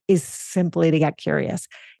making it work is simply to get curious.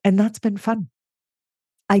 And that's been fun.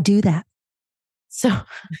 I do that. So,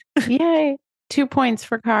 yay. 2 points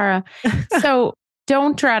for Cara. So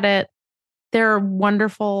don't dread it. There are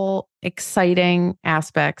wonderful, exciting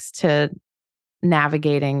aspects to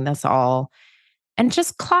navigating this all. And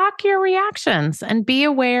just clock your reactions and be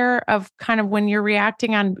aware of kind of when you're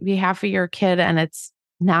reacting on behalf of your kid and it's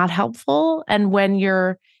not helpful, and when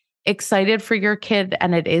you're excited for your kid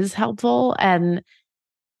and it is helpful. And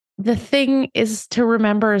the thing is to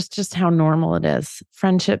remember is just how normal it is.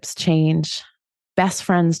 Friendships change. Best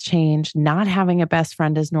friends change. Not having a best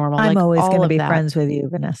friend is normal. I'm always going to be friends with you,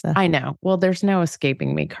 Vanessa. I know. Well, there's no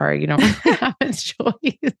escaping me, Cara. You don't really have a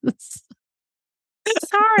choice.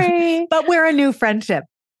 Sorry. But we're a new friendship.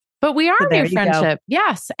 But we are So new friendship.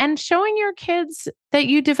 Yes. And showing your kids that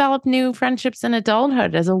you develop new friendships in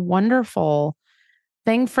adulthood is a wonderful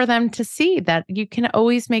thing for them to see, that you can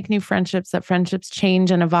always make new friendships, that friendships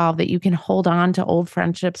change and evolve, that you can hold on to old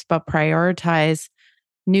friendships, but prioritize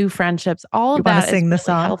new friendships. All of that is sing the really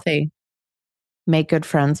song? Healthy. Make good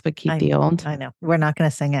friends, but keep the old. I know. We're not going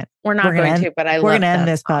to sing it. We're not going to, but I love it. We're going to end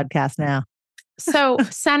this podcast now. So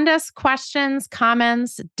send us questions,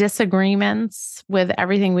 comments, disagreements with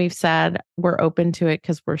everything we've said. We're open to it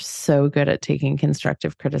because we're so good at taking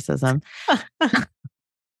constructive criticism. Ha,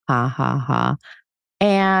 ha, ha.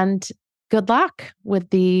 And good luck with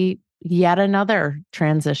the yet another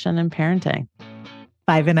transition in parenting.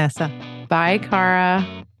 Bye, Vanessa. Bye,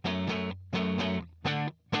 Cara.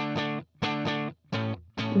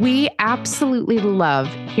 We absolutely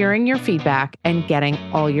love hearing your feedback and getting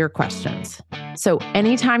all your questions. So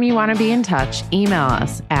anytime you want to be in touch, email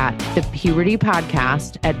us at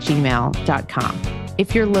thepubertypodcast@gmail.com.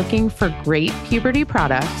 If you're looking for great puberty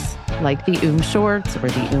products like the shorts or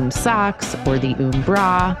the socks or the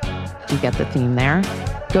bra, you get the theme there,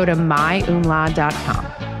 go to myumla.com.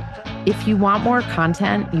 If you want more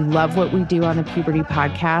content, you love what we do on the Puberty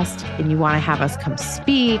Podcast, and you want to have us come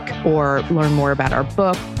speak or learn more about our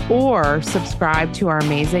book or subscribe to our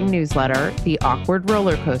amazing newsletter, The Awkward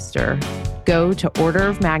Roller Coaster, go to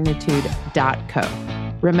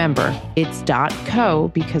orderofmagnitude.co. Remember, it's .co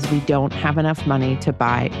because we don't have enough money to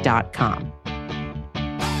buy .com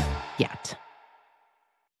yet.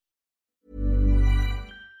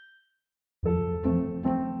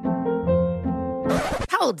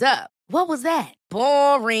 Hold up. What was that?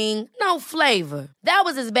 Boring. No flavor. That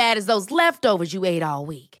was as bad as those leftovers you ate all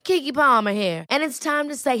week. Keke Palmer here, and it's time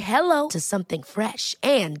to say hello to something fresh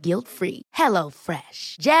and guilt-free. Hello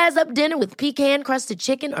Fresh. Jazz up dinner with pecan-crusted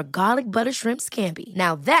chicken or garlic butter shrimp scampi.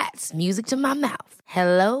 Now that's music to my mouth.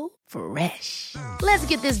 Hello Fresh. Let's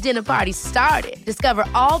get this dinner party started. Discover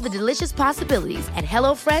all the delicious possibilities at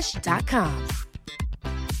hellofresh.com.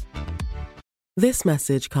 This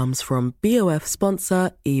message comes from BOF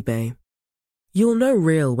sponsor eBay. You'll know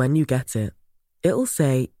real when you get it. It'll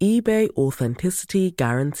say eBay Authenticity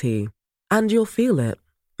Guarantee. And you'll feel it.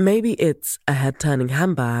 Maybe it's a head-turning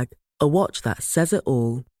handbag, a watch that says it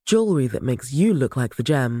all, jewelry that makes you look like the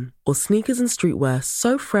gem, or sneakers and streetwear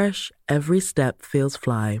so fresh every step feels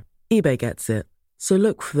fly. eBay gets it. So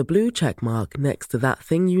look for the blue check mark next to that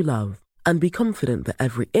thing you love. And be confident that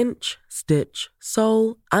every inch, stitch,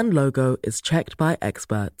 sole, and logo is checked by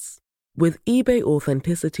experts. With eBay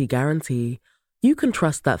Authenticity Guarantee, you can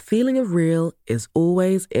trust that feeling of real is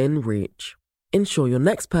always in reach. Ensure your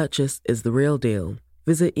next purchase is the real deal.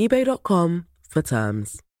 Visit eBay.com for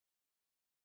terms.